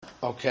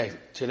Okay,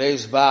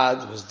 today's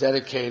Bad was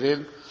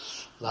dedicated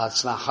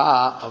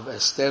L'Hatznacha of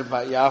Esther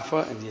Bat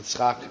Yafa and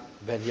Yitzchak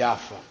Ben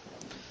Yafa.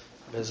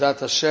 Be'ezrat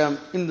Hashem,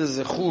 in the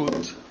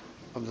Zechut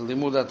of the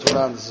Limud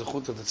HaTorah and the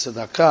Zechut of the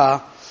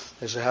Tzedakah,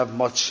 they should have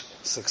much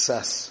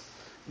success.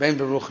 Ben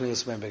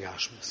Beruchnius, Ben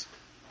Begashmis.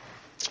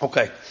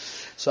 Okay,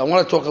 so I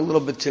want to talk a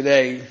little bit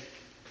today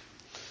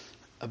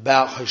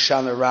about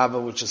Hoshana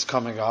Rabbah, which is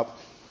coming up,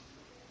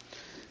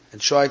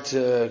 and try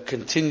to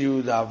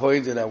continue the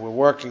avodah that we're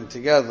working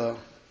together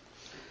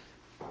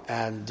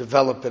and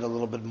develop it a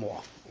little bit more.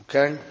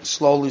 Okay?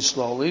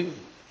 Slowly,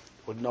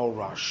 with no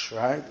rush,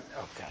 right?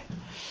 Okay.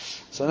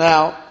 So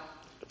now,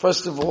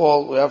 first of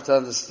all, we have to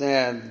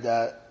understand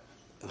that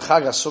in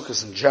Chag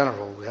HaSukkos in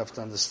general, we have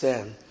to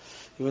understand,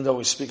 even though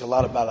we speak a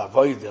lot about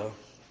avodah,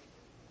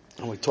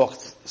 and we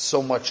talked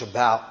so much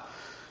about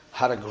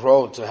how to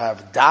grow to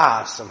have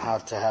das and how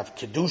to have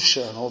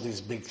kedusha and all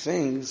these big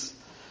things,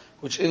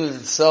 which in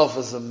itself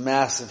is a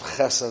massive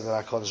chesed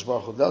that HaKadosh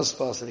Baruch Hu does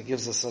for us, and He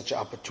gives us such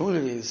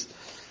opportunities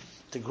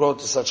to grow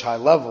to such high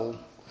level.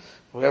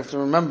 We have to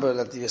remember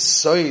that the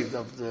yesod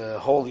of the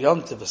whole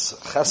yontiv is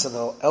chesed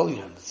el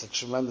elyon. It's a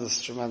tremendous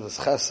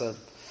chesed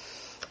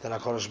that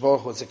HaKadosh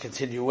Baruch Hu, it's a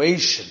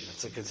continuation.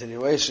 It's a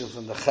continuation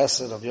from the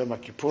chesed of Yom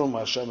HaKippurim,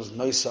 Hashem is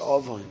noisa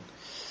ovin,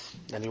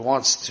 and He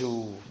wants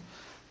to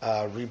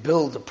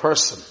rebuild the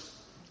person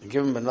and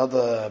give him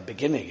another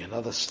beginning,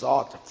 another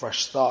start, a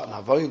fresh start in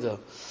avodah.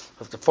 We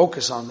have to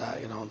focus on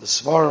that. The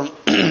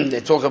Svarim, they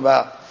talk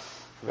about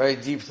very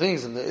deep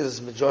things, and there is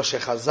Midrash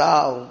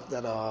Chazal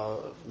that are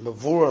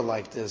mavura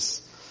like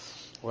this,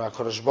 where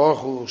HaKadosh Baruch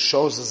Hu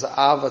shows His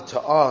Ava to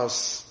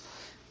us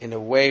in a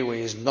way where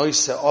He's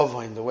noise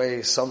over, in the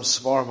way some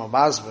Svarim are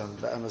masbim,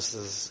 the emes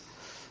is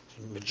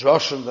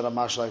Midrashim that are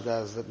much like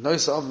that, is that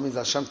noise over means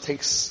Hashem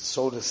takes,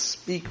 so to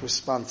speak,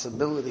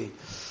 responsibility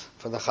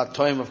for the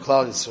chatoim of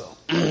Klal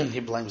Yisrael.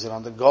 He blames it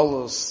on the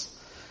Golus,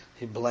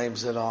 He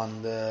blames it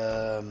on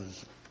the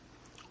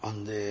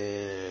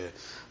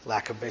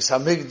lack of Beis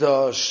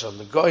Hamikdash, on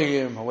the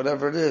Goyim, or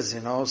whatever it is,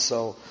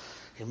 so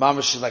he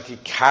mamish like he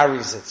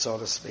carries it, so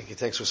to speak. He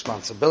takes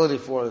responsibility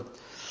for it.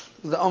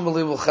 There's the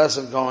unbelievable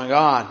chesed going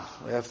on.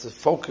 We have to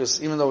focus,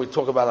 even though we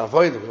talk about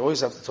avodah, we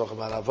always have to talk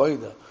about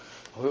avodah.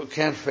 We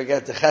can't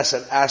forget the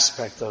chesed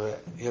aspect of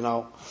it, In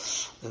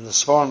the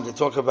Svarim, they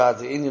talk about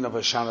the Indian of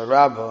Hoshana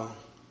Rabbah,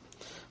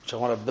 which I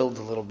want to build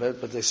a little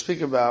bit, but they speak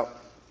about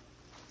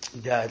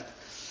that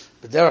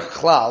B'derech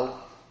Klal,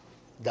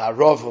 the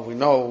Arova, we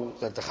know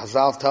that the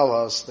Chazal tell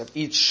us that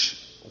each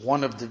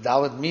one of the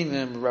Dalet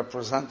Minim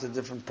represent a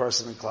different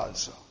person in Klal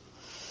Yisrael.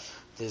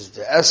 There's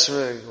the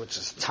Esrog, which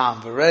is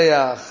Tam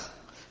V'Reach.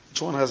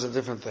 Each one has a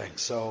different thing.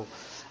 So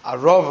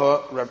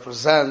Arova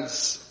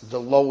represents the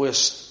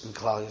lowest in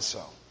Klal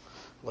Yisrael.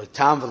 Like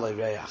Tam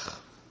V'Reach.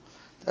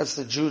 That's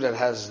the Jew that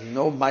has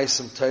no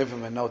Maisim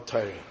Tovim and no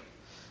Torah.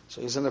 So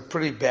he's in a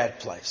pretty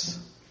bad place.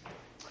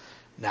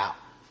 Now,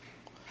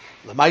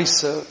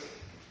 L'Maisa,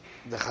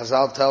 the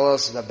Chazal tell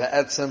us that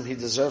Be'etzem, he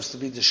deserves to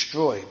be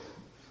destroyed.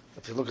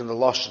 If you look in the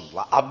Lashon,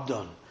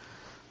 La'abdon.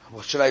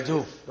 What should I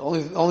do? The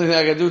only thing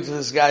I can do to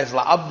this guy is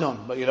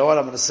La'abdon. But you know what?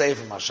 I'm going to save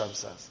him, Hashem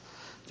says.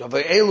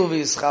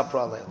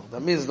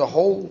 That means the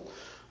whole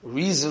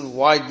reason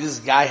why this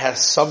guy has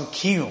some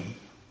kiyum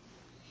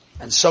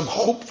and some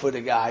hope for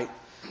the guy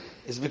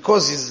is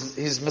because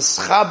he's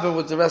mischaber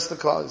with the rest of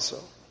Klal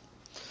Yisrael.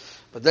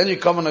 But then you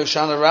come on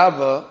Hoshana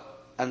Rabbah,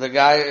 and the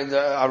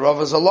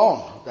Arov is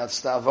alone.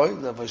 That's the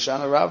avoid, the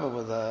Hoshana Rabbah,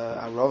 where the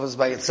Arov is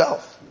by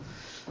itself.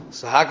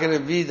 So how can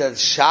it be that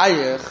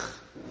Shayach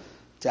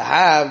to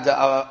have the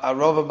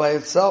Arov by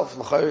itself?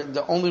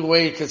 The only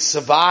way it could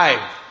survive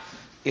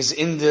is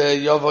in the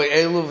Yovoy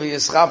Elu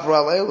v'Yischapru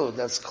al Elu.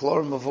 That's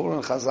Klor Mavur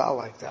and Chazal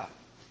like that.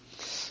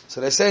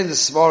 So they say in the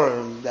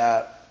Svarim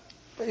that,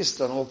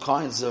 based on all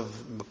kinds of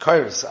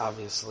Makairis,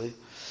 obviously,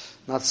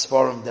 not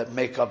Svarim that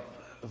make up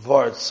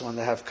words when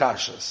they have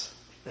kashas.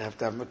 They have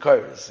to have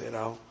makairis,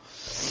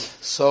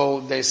 So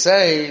they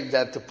say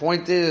that the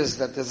point is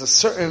that there's a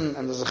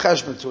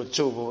cheshbon to it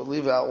too, but we'll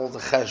leave out all the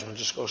cheshbon,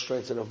 just go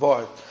straight to the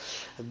word,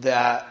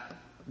 that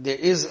there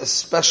is a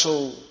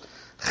special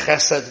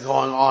chesed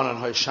going on in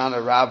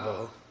Hoshana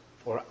Rabbah,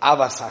 or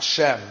Avas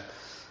Hashem,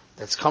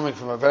 that's coming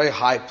from a very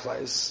high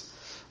place,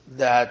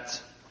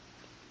 that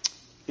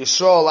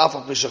Yisrael,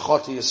 Afal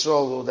B'Shechoti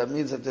Yisrael, that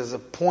means that there's a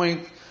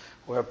point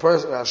where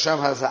Hashem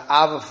has an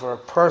ava for a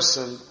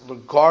person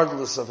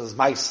regardless of his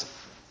ma'asim.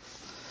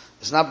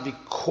 It's not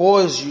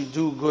because you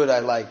do good I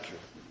like you,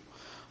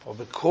 or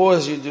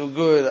because you do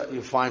good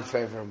you find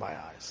favor in my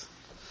eyes.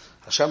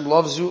 Hashem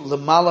loves you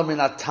l'mala min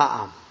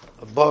ta'am,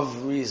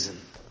 above reason.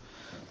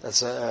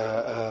 That's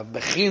a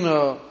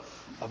bechina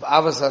of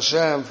avas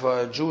Hashem for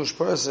a Jewish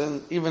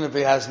person, even if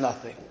he has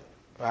nothing,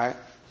 right?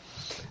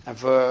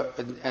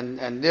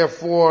 And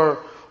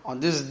therefore on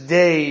this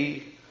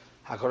day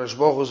HaKadosh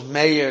Baruch Hu's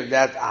meir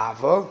that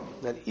ava,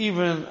 that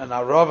even an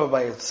arava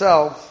by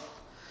itself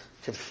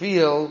could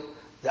feel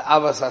the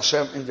avas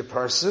Hashem in the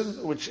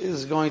person, which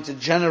is going to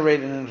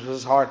generate in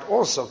his heart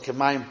also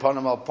kemayim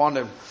ponim al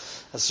ponim,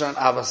 a certain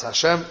Avas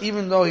Hashem,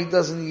 even though he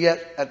doesn't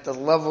yet at the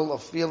level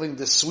of feeling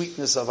the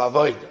sweetness of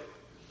Avodah.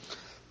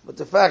 But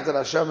the fact that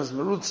Hashem is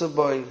Merutza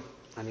boy,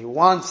 and he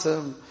wants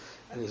him,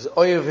 and he's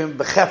oyev him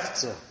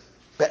becheftzeh,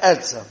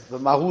 be'etzeh,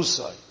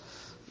 b'mahusay,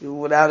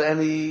 without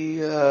any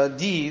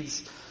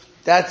deeds,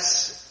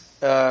 that's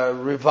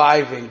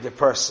reviving the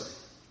person.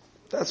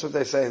 That's what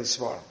they say in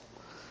Svarim.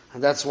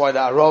 And that's why the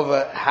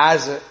Arava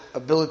has an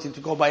ability to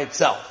go by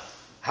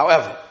itself.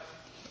 However,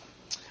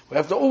 we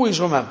have to always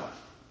remember,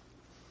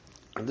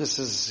 and this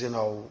is,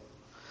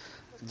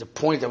 the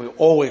point that we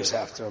always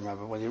have to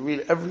remember, when you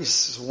read every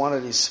one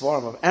of these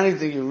Svarim, of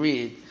anything you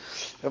read,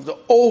 you have to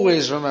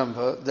always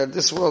remember that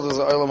this world is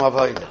a Olam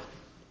Havayda.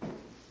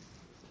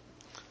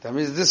 That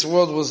means this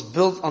world was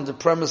built on the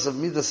premise of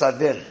Midas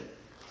Adin.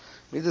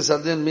 Midas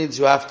Adin means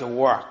you have to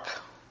work.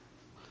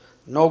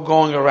 No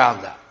going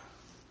around that.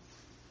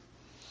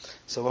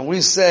 So when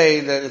we say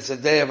that it's a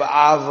day of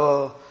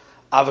Ava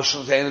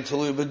Shulteinu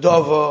Tului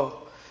B'Dova,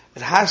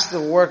 it has to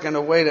work in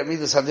a way that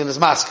Midas Adin is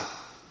masking.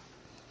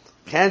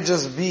 Can't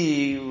just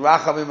be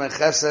Rachamim and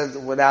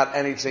Chesed without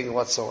anything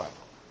whatsoever.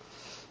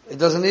 It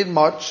doesn't need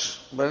much,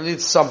 but it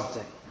needs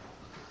something.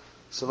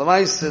 So the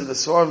Meister, the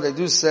Svarim, they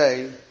do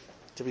say,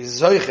 to be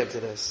Zoichet to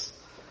this,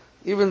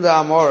 even the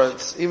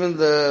Amoritz, even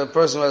the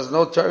person who has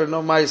no Torah,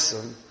 no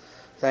Meister,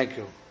 thank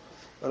you.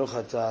 He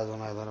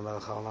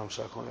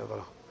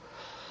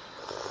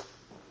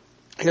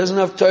doesn't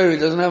have Torah, he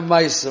doesn't have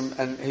Meisim,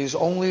 and he's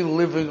only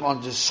living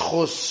on the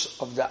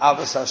schus of the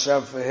Avos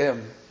Hashem for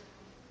him.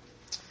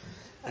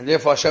 And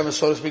therefore Hashem is,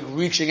 so to speak,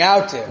 reaching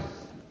out to him,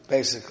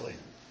 basically.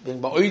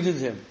 Being ba'oided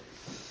him.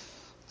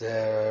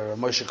 The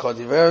Moshe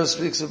Kodiver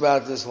speaks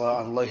about this,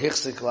 on Lo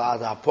Hichzik La'ad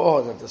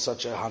HaPor, that there's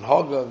such a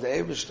hanhoga of the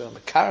Eibishter,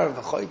 Mekarav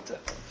V'choyte.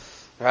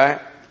 Right?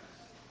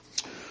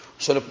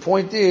 So the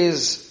point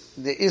is,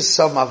 there is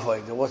some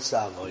avodah. What's the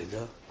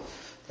avodah?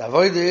 The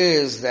avodah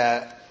is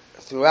that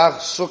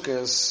throughout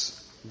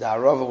Sukkot, the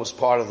Arava was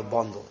part of the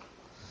bundle.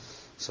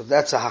 So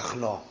that's a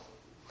hachno.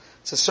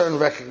 It's a certain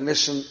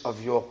recognition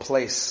of your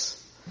place.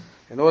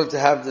 In order to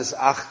have this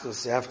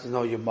achdus, you have to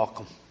know your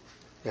makom.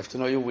 You have to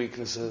know your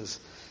weaknesses.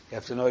 You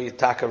have to know your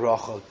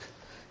takarachok.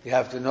 You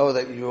have to know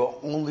that your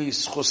only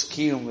schus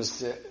kiyum is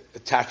to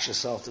attach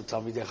yourself to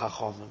Talmidei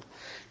Chachamim.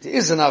 There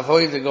is an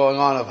avodah going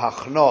on of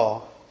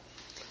hachno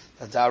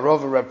that the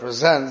Arava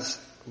represents,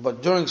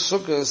 but during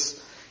Sukkot,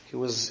 he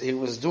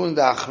was doing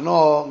the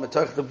achno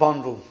metoch the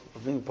bundle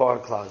of being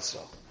part of Klal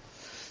Yisrael.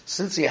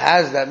 Since he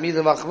has that midah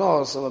of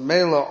achno, so the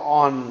mela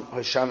on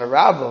Hoshana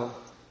Rabbah,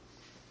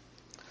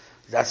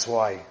 that's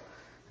why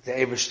the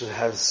Eibishter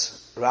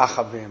has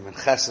rachabim and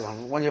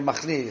chesed. When you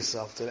machni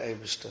yourself to the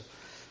Eibishter,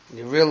 and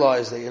you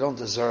realize that you don't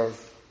deserve,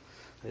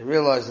 and you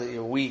realize that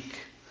you're weak,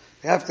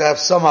 you have to have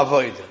some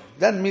avodah.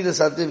 Then midas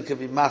adin can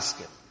be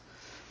masking.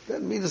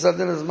 Then midas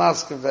adin is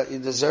masking that you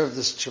deserve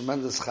this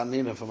tremendous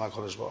chanina from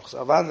HaKadosh Baruch Hu.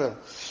 So Avada,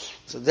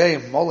 today,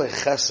 Molei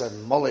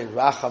Chesed, Molei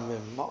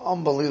Rachamim,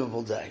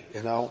 unbelievable day,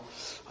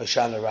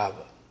 Hoshana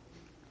Rabbah.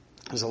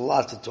 There's a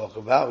lot to talk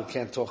about. We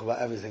can't talk about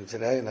everything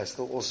today, and I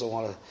still also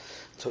want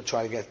to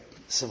try to get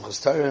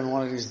Simchas Torah in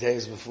one of these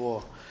days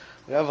before.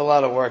 We have a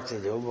lot of work to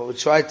do, but we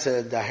try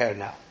to daher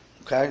now.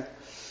 Okay?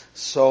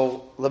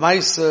 So,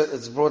 Lemaisa,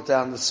 it's brought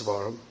down the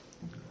Svarim,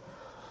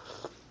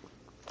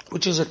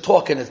 which is a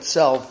talk in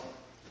itself,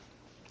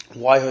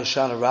 why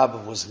Hoshana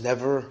Rabbah was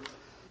never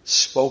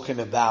spoken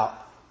about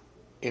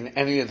in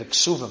any of the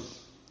ksuvim,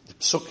 the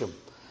psukim.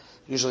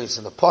 Usually it's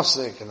in the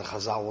posik and the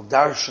Chazal will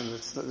darshan.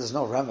 There's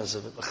no remez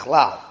of it,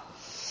 b'chlal.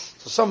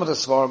 So some of the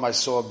svarim I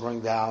saw bring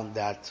down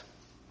that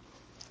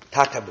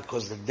taka,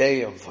 because the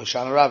day of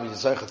Hoshana Rabbah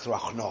is zeichet through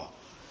achno,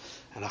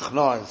 and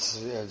achno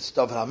it's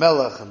David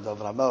HaMelech, and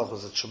David HaMelech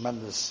was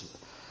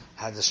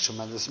had this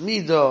tremendous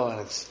midah,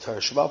 and it's Torah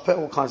Shabbat Peh,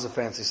 all kinds of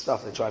fancy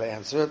stuff. They try to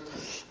answer it.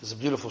 There's a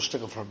beautiful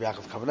shtickle from Rabbi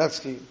Yaakov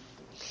Kamenetsky.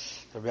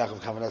 Rabbi Yaakov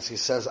Kamenetsky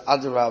says,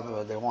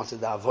 Adarab, they wanted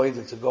the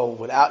avodah to go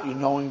without you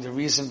knowing the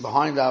reason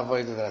behind the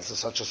avodah, that it's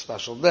such a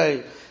special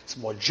day. It's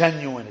more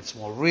genuine, it's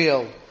more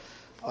real.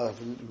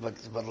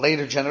 But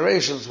later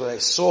generations, where they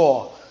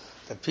saw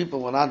that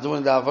people were not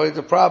doing the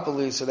avodah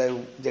properly, so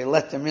they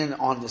let them in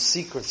on the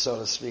secret, so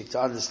to speak,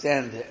 to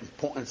understand the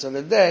importance of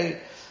the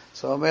day.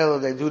 So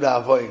they do the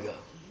avodah.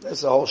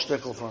 There's a whole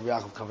shtickle from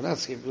Yaakov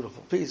Kamenetsky, a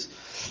beautiful piece.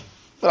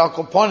 But Al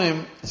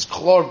Koponim, it's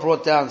Klor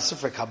brought down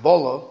Sifrei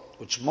Kabbalah,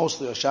 which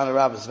mostly Hoshana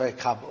Rabbah is a very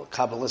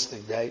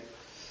Kabbalistic day.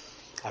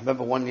 I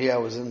remember one year I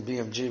was in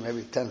BMG,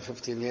 maybe 10,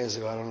 15 years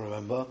ago, I don't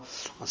remember,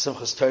 on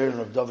Simchas Torah, and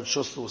Rav David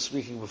Schuster was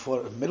speaking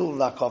before, middle of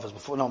that conference,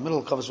 middle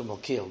of the conference with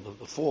Malkiel, but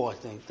before, I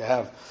think, they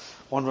have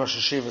one Rosh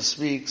Hashiva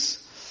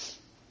speaks,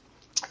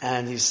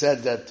 and he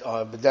said that,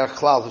 B'derech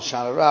Klal,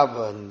 Hoshana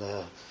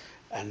Rabbah,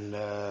 and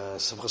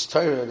Simchas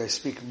Torah, they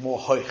speak more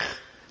hoich,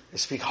 they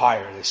speak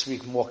higher, they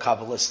speak more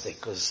Kabbalistic,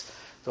 because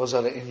those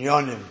are the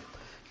inyonim.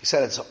 He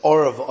said it's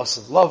Or of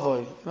Asad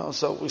Lava,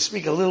 so we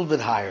speak a little bit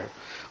higher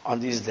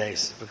on these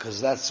days, because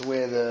that's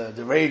where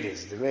the raid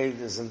is. The raid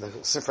is in the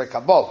Sifrei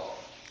Kabbalah.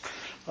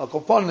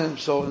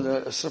 So in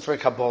the Sifrei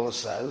Kabbalah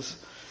says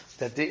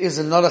that there is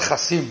another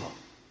chasima,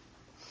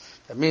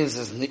 That means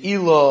this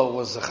Ne'ilah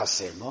was a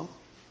chasima,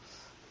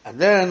 and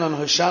then on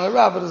Hoshana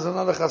Rabbah there's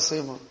another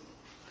chasima.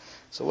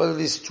 So what are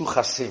these two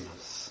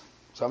chasimas?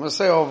 So I'm going to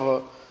say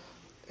over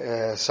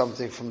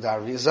something from the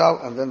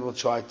Arizal, and then we'll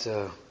try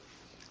to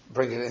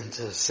bring it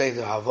into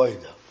Seder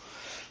Havoida.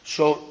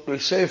 So we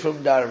say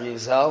from the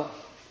Arizal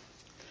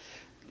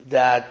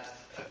that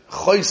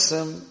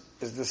choisim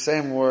is the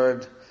same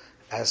word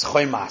as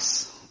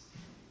choimas,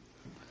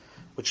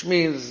 which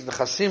means the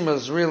chasima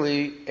is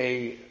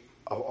really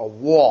a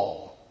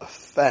wall, a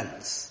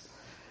fence,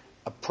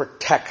 a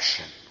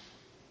protection.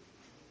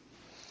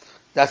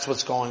 That's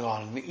what's going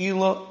on in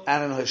Ne'ilah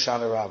and in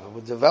Hoshana Rabbah. We're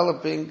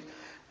developing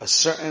a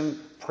certain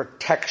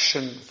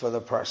protection for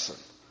the person.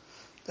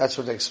 That's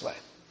what they explain.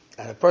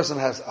 And a person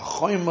has a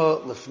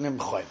choima lifnim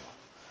choima,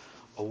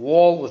 a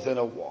wall within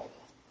a wall.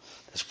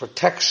 There's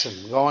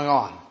protection going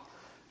on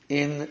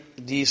in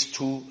these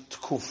two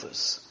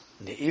tkufas,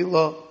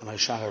 Ne'ilah and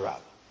Hoshana Rabbah.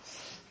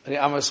 And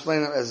I'm going to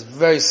explain it as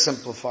very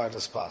simplified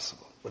as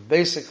possible. But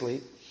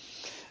basically,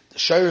 the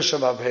shayrish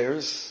of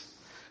Averis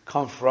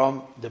come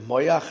from the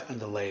moyach and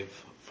the leiv,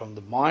 from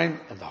the mind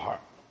and the heart.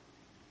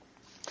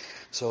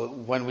 So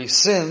when we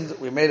sinned,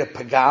 we made a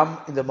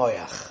pagam in the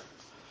moyach.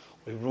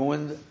 We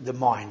ruined the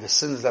mind, the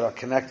sins that are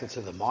connected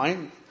to the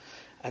mind,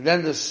 and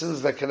then the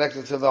sins that are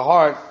connected to the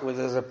heart, where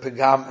there's a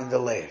pagam in the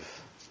leiv.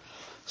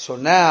 So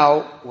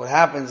now, what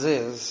happens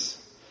is,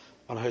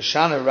 on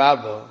Hoshana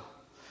Rabbah,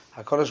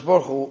 HaKadosh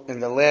Baruch Hu, in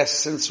the last,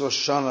 since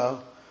Rosh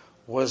Hashanah,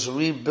 was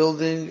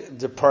rebuilding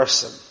the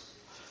person.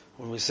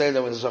 When we say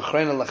that was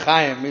Zochrein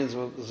L'Chayim, means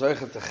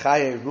Zochret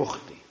L'Chayim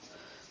Ruchni.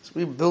 It's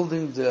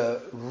rebuilding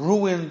the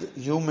ruined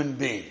human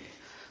being.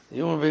 The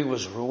human being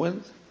was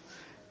ruined,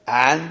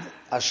 and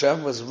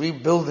Hashem was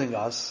rebuilding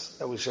us,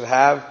 that we should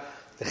have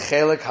the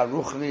Chelek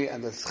HaRuchni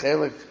and the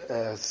Chelek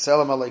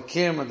Tselem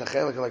Alekim and the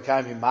Chelek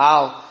Alekim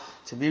Himal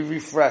to be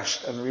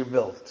refreshed and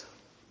rebuilt.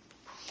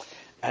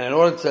 And in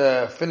order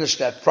to finish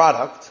that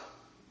product,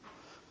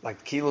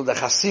 like Kilo, the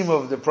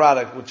Chasima of the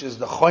product, which is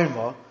the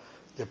Choima,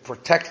 the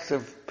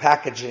protective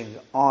packaging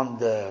on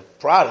the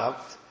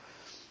product,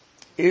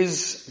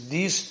 is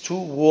these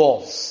two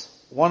walls,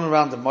 one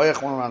around the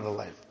moyach, one around the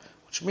leiv.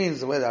 Which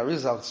means, the way the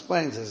Arizal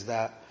explains is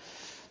that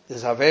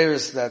there's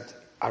Averis that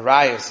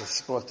Arayas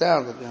is brought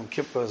down, that Yom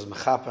Kippur is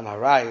Mechap and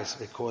Arayas,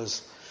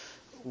 because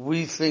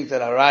we think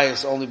that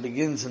Arayas only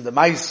begins in the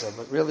Maisa,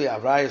 but really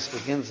Arayas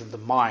begins in the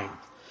mind.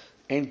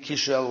 Ein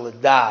Kishel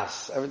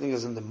Ledas, everything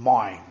is in the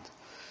mind.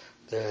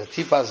 The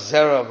Tipas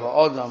Zera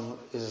of Adam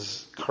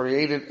is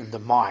created in the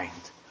mind.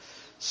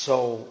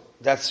 So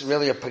that's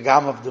really a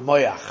pagam of the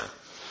moyach.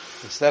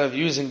 Instead of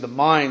using the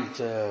mind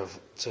to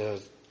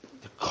the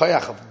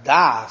koyach of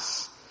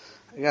das,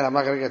 again, I'm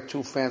not going to get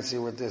too fancy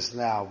with this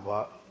now,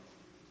 but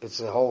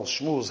it's a whole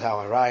shmooze how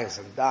Arayas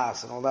and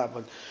das and all that,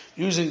 but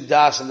using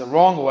das in the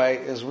wrong way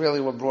is really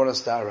what brought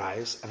us to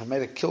Arayas, and it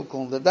made a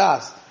kilkul in the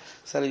das,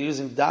 instead of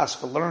using das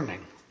for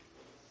learning,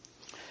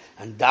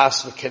 and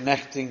das for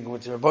connecting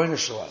with the Rebbeinu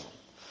Shalom.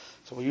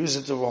 So we use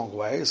it the wrong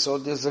way, so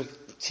there's a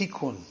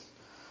tikkun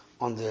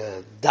on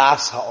the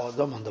das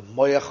ha'odam, on the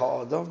moyach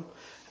ha'odam,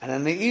 and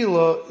an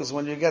ne'ilah is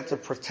when you get the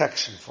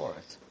protection for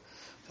it.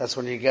 That's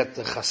when you get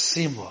the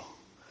chasima,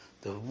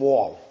 the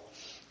wall.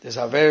 There's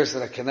averes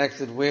that are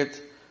connected with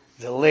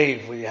the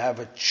leiv, where you have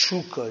a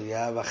tshuka, you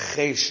have a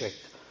cheshek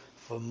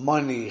for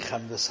money,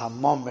 chamdas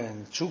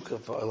hamamen, tshuka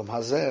for olam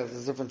hazeh.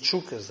 There's different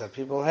tshukas that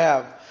people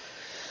have.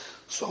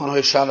 So on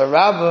Hoshana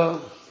Rabbah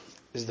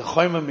is the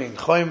choima min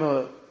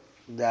choima,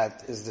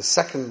 that is the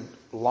second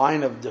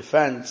line of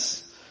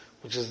defense,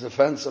 which is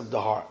defense of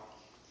the heart.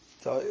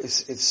 So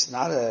it's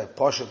not a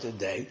pashat a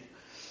day.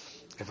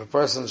 If a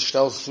person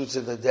shtel suits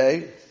in a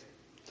day,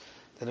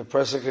 then a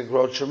person can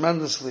grow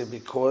tremendously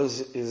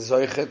because is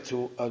zoichet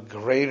to a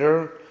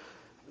greater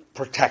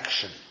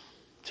protection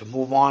to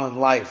move on in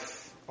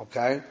life.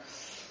 Okay,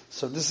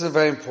 so this is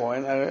very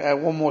important.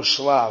 And one more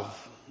shlav.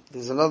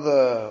 There's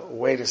another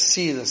way to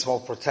see this whole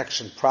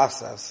protection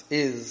process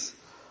is,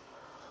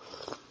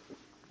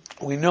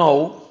 we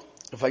know,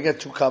 if I get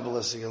too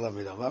Kabbalistic, you let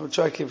me know. I'm going to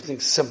try to keep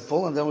things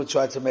simple, and then we'll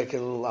try to make it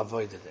a little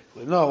avoided.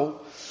 We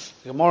know,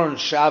 the Gemara in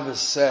Shabbos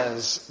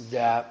says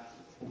that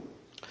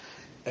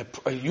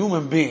a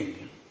human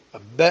being,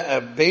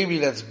 a baby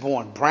that's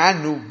born,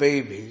 brand new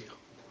baby,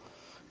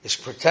 is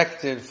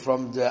protected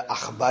from the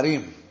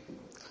achbarim,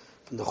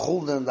 from the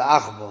chulda and the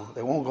achba.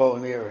 They won't go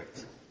near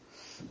it.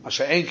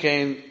 Masha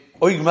Enkein,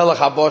 Oig Melech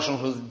HaBoshim,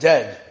 who's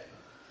dead,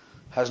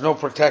 has no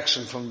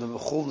protection from the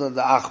chulda and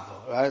the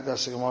achba. Right?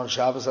 That's the Gemara in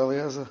Shabbos,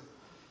 Eliezer.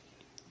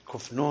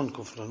 Kufnun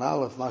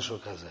Aleph, Mashu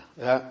Kazeh.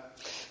 Yeah?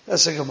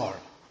 That's the Gemara.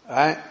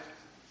 Right?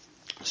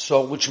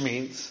 So, which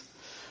means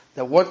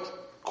that what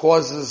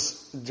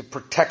causes the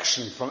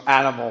protection from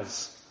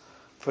animals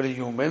for the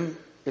human,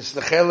 it's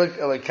the chelik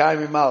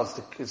elikai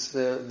mimal, it's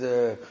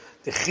the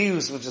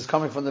chiyus which is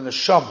coming from the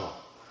neshama.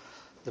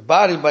 The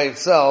body by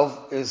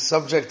itself is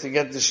subject to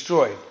get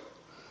destroyed.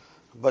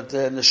 But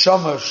the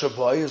neshama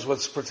shabai is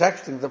what's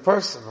protecting the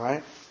person,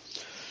 right?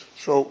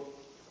 So,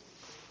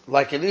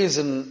 like it is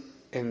in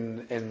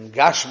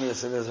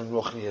Gashmias, it is in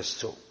Ruchnias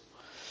too.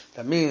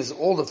 That means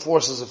all the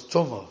forces of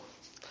Tumah.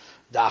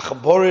 The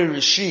Achabori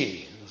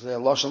Rishi. Is there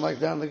a Lashon like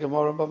that in the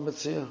Gemara about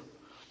Mitzvah?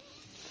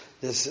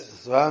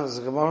 There's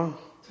a Gemara?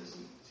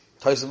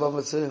 Taisa about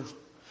Mitzvah.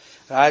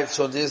 Right?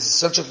 So there's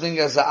such a thing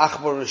as the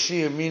Achbar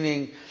Rishi,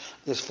 meaning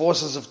there's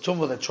forces of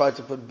Tumah that try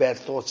to put bad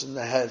thoughts in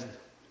the head.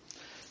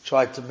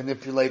 Try to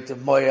manipulate the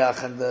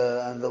moyach and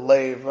the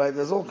lave, right?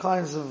 There's all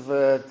kinds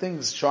of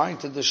things trying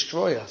to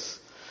destroy us.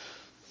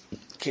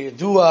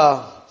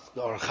 Kiyadua,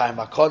 the Orach Chaim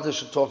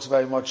HaKadosh talks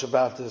very much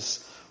about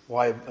this,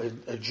 why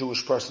a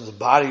Jewish person's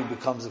body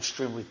becomes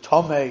extremely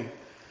tomei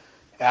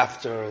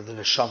after the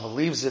neshama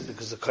leaves it,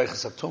 because the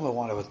koiches hatumah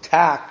want to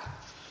attack.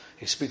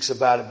 He speaks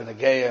about it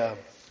b'negeya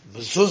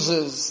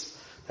mezuzahs.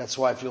 That's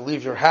why if you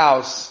leave your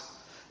house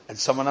and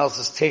someone else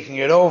is taking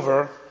it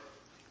over,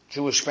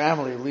 Jewish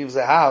family leaves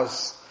the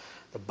house,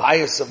 the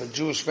bias of a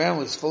Jewish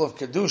family is full of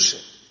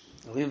kedusha.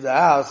 You leave the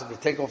house, if you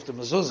take off the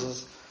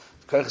mezuzahs,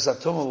 the koiches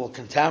hatumah will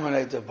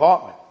contaminate the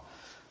apartment.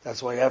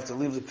 That's why you have to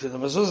leave the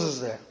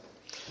mezuzahs there.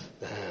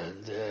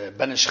 The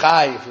Ben Ish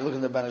Chai, if you look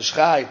in the Ben Ish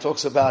Chai, it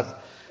talks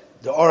about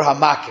the Or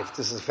HaMakif.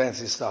 This is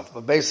fancy stuff.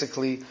 But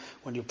basically,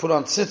 when you put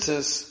on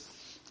tzitzis,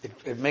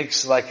 it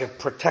makes like a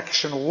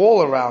protection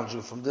wall around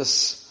you from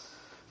these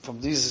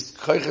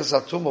koiches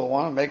hatumah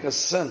want to make a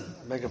sin,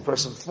 make a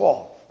person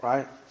fall,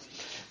 right?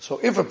 So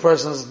if a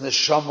person's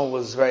neshama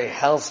was very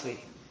healthy,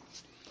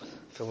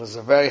 if it was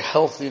a very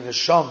healthy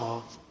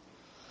neshama,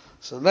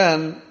 so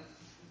then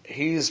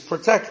he's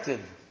protected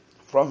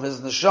from his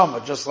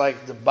neshama, just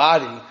like the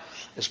body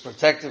is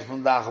protected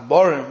from the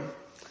achaborim,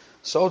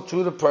 so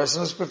too the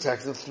person is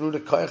protected through the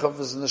koich of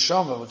his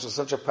neshama, which is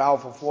such a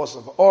powerful force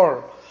of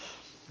or,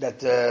 that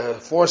the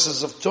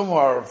forces of tumah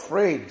are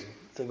afraid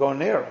to go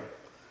near him,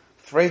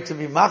 afraid to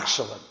be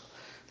machshalim.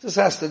 This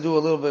has to do a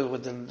little bit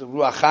with the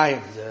Ruach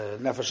Chaim, the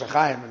Nefesh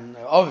HaChaim, and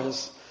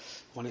Ovis,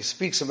 when he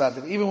speaks about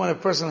that. Even when a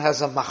person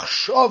has a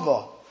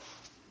machshava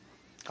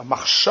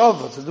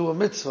to do a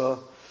mitzvah,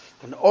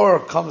 an or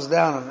comes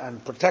down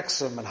and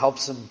protects him and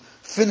helps him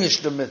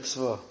finish the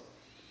mitzvah.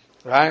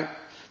 Right?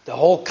 The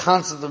whole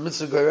concept of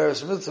mitzvah,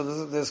 gereres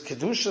mitzvah, there's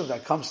kedusha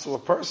that comes to a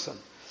person.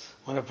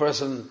 When a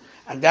person,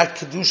 and that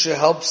kedusha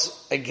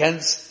helps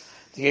against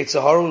the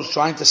Yetzer Hara who's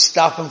trying to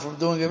stop him from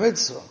doing a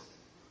mitzvah.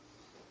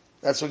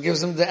 That's what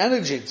gives him the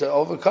energy to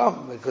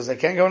overcome, because they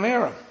can't go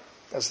near him.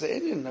 That's the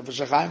Indian.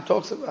 Nefesh HaChaim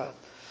talks about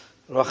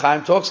it. Ruach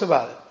Chaim talks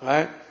about it,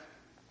 right?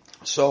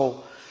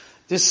 So,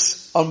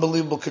 this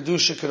unbelievable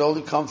kedusha could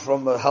only come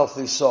from a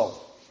healthy soul.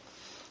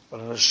 But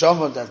a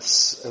neshama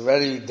that's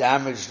already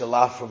damaged a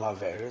lot from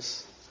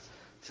Averis,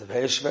 it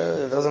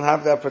doesn't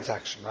have that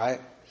protection, right?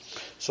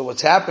 So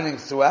what's happening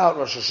throughout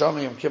Rosh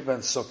Hashanah, Yom Kippur,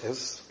 and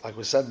Sukkot, like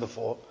we said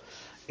before,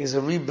 is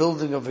a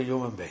rebuilding of a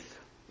human being.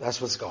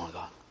 That's what's going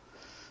on.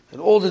 And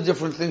all the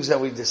different things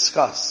that we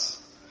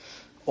discuss,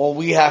 all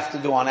we have to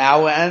do on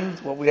our end,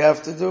 what we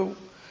have to do,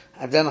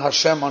 and then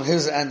Hashem on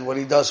His end, what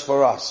He does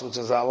for us, which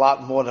is a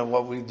lot more than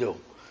what we do.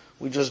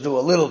 We just do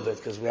a little bit,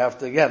 because we have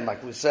to, again,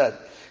 like we said,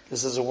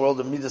 this is a world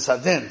of Midas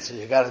Hadin, so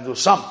you gotta do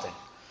something.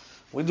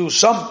 We do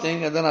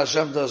something, and then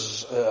Hashem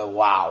does,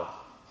 wow.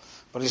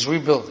 But He's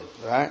rebuilding,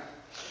 right?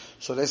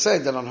 So they say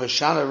that on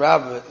Hoshana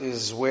Rabbah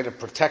is where the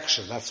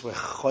protection, that's where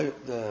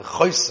the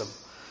choisim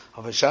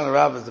of Hoshana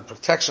Rabbah, the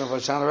protection of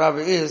Hoshana Rabbah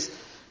is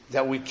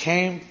that we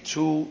came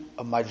to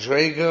a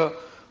madrega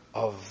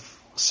of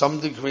some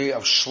degree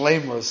of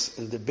shleimus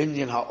in the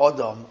binyan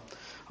ha'odam,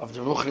 of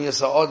the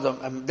ruchnius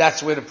ha'odam, and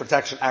that's where the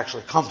protection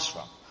actually comes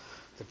from.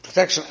 The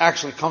protection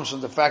actually comes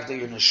from the fact that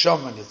your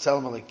neshama and your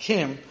tzelem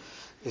alekim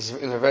is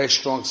in a very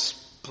strong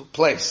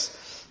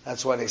place.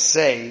 That's why they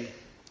say,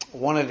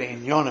 one of the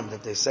inyonim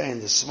that they say in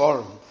the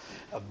Svarim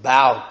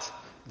about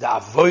the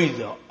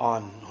avodah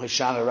on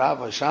Hoshana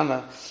Rabbah,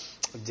 Hoshana,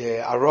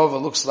 the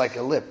arova looks like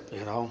a lip,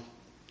 you know.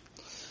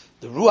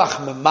 The ruach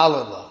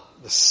memalala,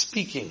 the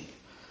speaking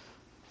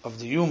of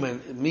the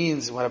human, it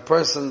means when a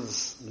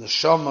person's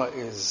neshama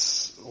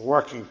is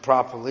working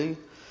properly,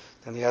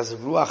 then he has a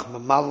ruach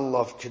memalala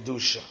of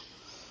kedusha.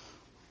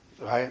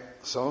 Right?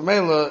 So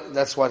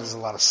that's why there's a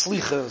lot of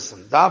slichas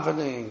and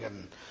davening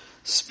and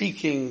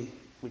speaking,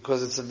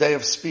 because it's a day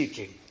of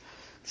speaking.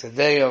 It's a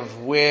day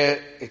of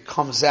where it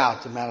comes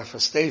out, the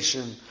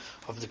manifestation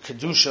of the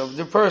kedusha of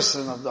the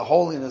person, of the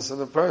holiness of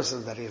the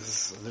person, that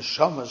his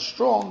neshama is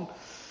strong.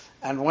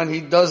 And when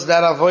he does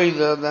that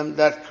avodah, then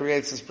that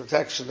creates his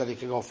protection that he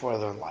can go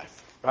further in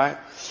life. Right?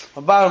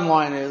 The bottom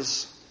line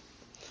is,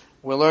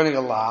 we're learning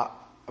a lot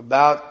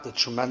about the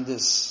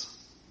tremendous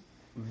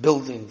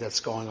building that's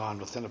going on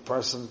within a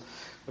person,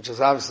 which is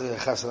obviously a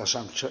chesed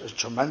Hashem,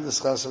 tremendous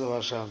chesed of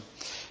Hashem.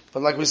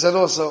 But like we said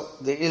also,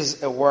 there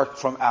is a work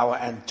from our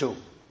end too.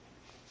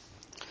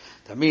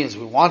 That means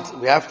we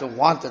have to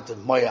want that the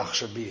moyach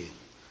should be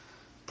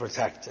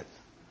protected.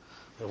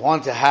 We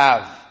want to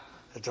have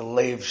that the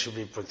lave should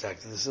be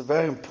protected. It's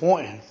very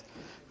important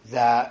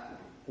that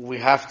we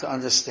have to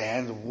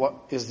understand what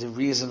is the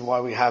reason why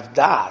we have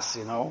das,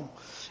 you know,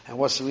 and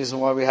what's the reason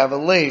why we have a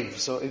lave.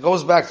 So it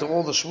goes back to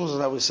all the shmuzah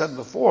that we said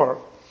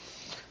before,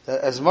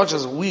 that as much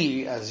as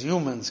we, as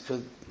humans,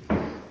 could,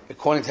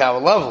 according to our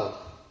level,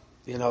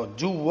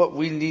 do what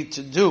we need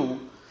to do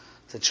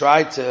to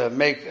try to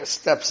make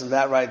steps in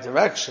that right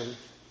direction,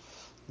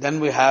 then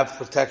we have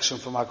protection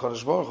from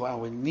HaKadosh Baruch Hu,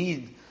 and we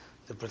need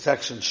the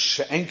protection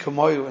she'en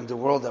kamoyu in the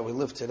world that we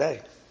live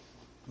today.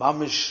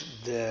 Mamish,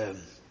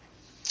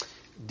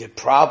 the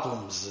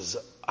problems is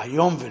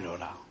ayom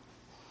v'nora.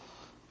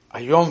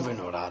 Ayom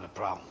v'nora, the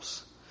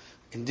problems.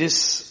 In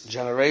this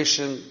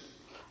generation,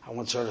 I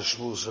once heard a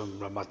shmuz from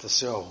Ramat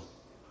Asio.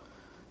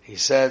 He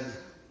said,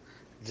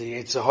 the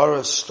Yetzer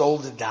Hara stole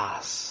the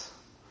das.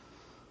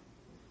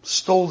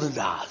 Stole the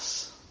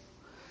das.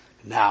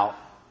 Now,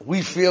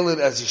 we feel it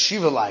as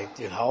yeshiva-like,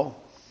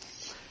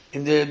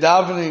 in the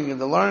davening, in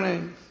the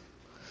learning,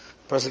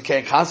 the person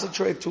can't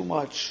concentrate too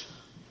much.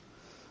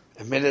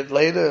 A minute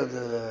later,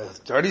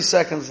 30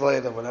 seconds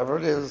later, whatever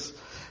it is,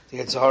 the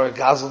Yetzer Hara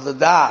gazel the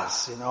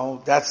das,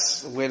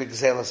 that's where the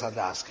Gzelas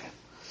HaDas came.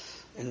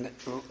 And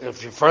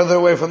if you're further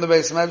away from the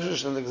base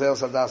medrash, then the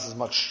Gzelas HaDas is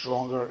much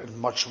stronger in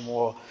much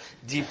more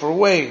deeper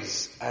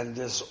ways. And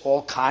there's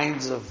all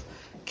kinds of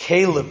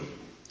kalim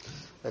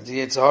that the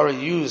Yetzer Hara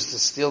used to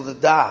steal the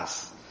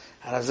das.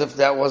 And as if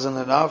that wasn't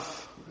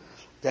enough,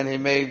 then he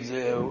made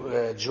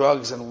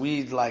drugs and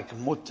weed like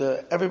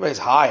mutter. Everybody's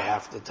high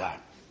half the time.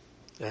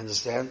 You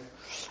understand?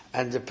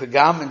 And the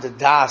pegam and the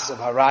das of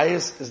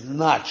Harayas is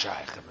not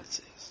shaykh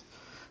mitzvahs.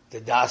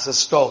 The das is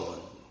stolen.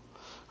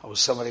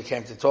 Somebody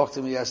came to talk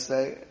to me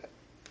yesterday,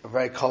 a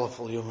very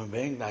colorful human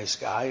being, nice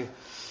guy,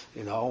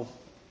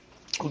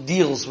 who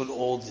deals with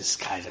all this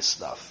kind of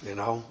stuff,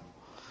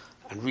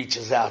 and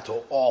reaches out to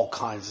all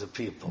kinds of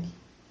people.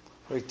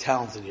 Very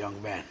talented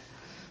young man.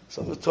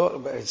 So we talk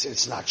about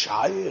it's not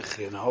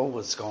shaykh,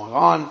 what's going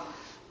on.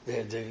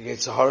 The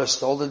Yetzer Hara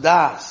stole the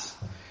das,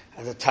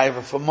 and the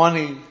taiva for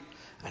money,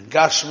 and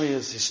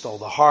Gashmias, he stole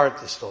the heart,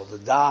 he stole the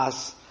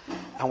das,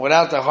 and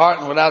without the heart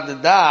and without the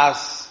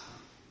das,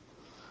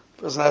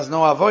 the person has no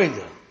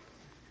avodah.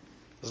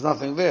 There's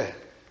nothing there.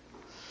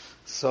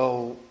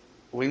 So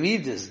we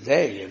need this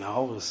day,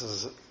 this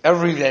is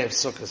every day of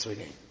Sukkot we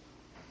need.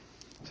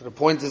 So the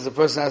point is the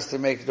person has to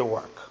make the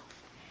work.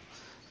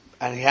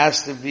 And he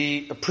has to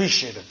be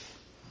appreciative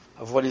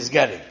of what he's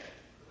getting.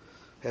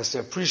 He has to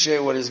appreciate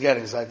what he's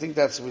getting. So I think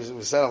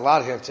we said a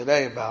lot here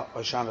today about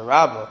Hoshana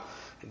Rabbah.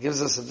 It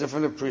gives us a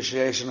different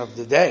appreciation of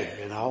the day,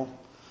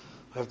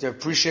 We have to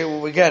appreciate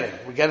what we're getting.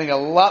 We're getting a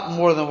lot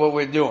more than what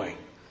we're doing.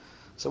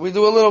 So we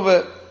do a little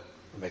bit.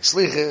 We make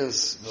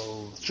slichas,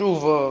 do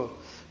tshuva.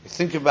 We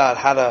think about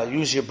how to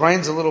use your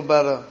brains a little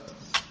better.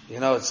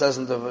 It says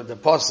in the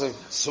pasuk,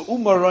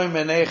 "Su'uma roi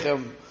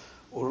menechem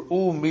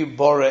ur'u mi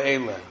bore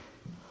ele,"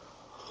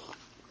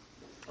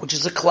 which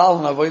is a klal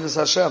in avodas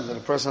Hashem, that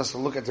a person has to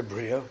look at the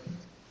bria,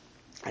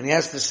 and he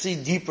has to see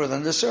deeper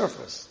than the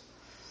surface.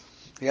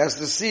 He has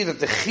to see that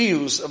the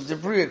chiyus of the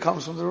bria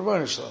comes from the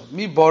Rebbeinu Shalom.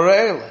 Mi bore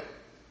ele,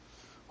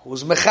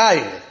 who's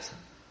mechayet.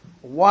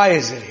 Why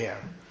is it here?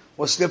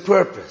 What's the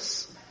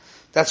purpose?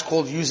 That's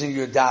called using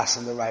your das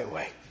in the right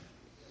way.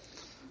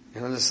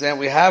 You understand?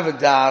 We have a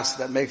das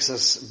that makes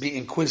us be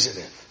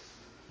inquisitive.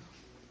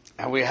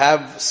 And we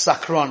have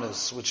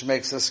sakranas, which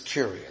makes us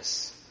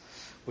curious.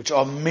 Which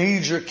are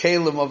major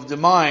kalim of the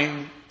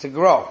mind to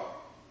grow.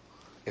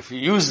 If you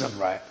use them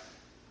right.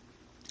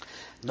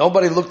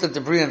 Nobody looked at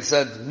the Bria and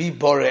said, Mi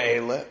bore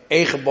eile,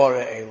 eich bore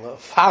eile,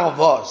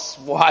 farvos,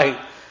 why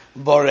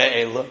bore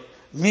eile,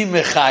 mi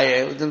mechai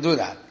eile, didn't do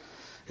that.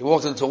 He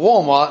walked into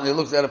Walmart and he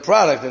looked at a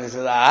product and he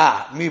said,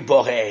 mi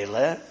bore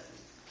eile,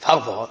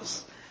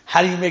 farvos.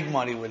 How do you make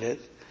money with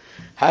it?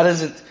 How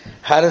does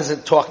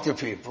it talk to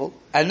people?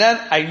 And then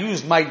I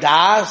use my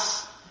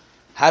das,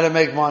 how to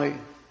make money.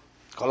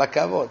 Kol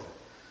hakavod.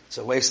 It's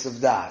a waste of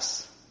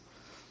das.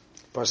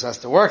 The person has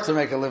to work to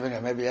make a living,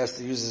 and maybe he has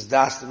to use his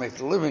das to make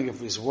the living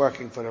if he's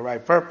working for the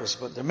right purpose.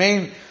 But the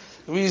main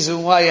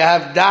reason why you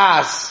have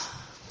das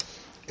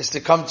is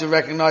to come to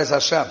recognize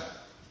Hashem.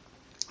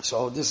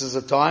 So this is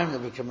a time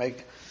that we can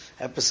make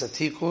epis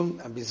tikun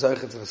and be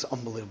zoichet to this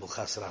unbelievable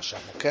chesed Hashem.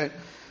 Okay?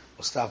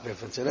 We'll stop here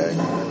for today.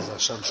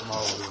 Hashem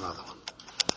tomorrow will be another one.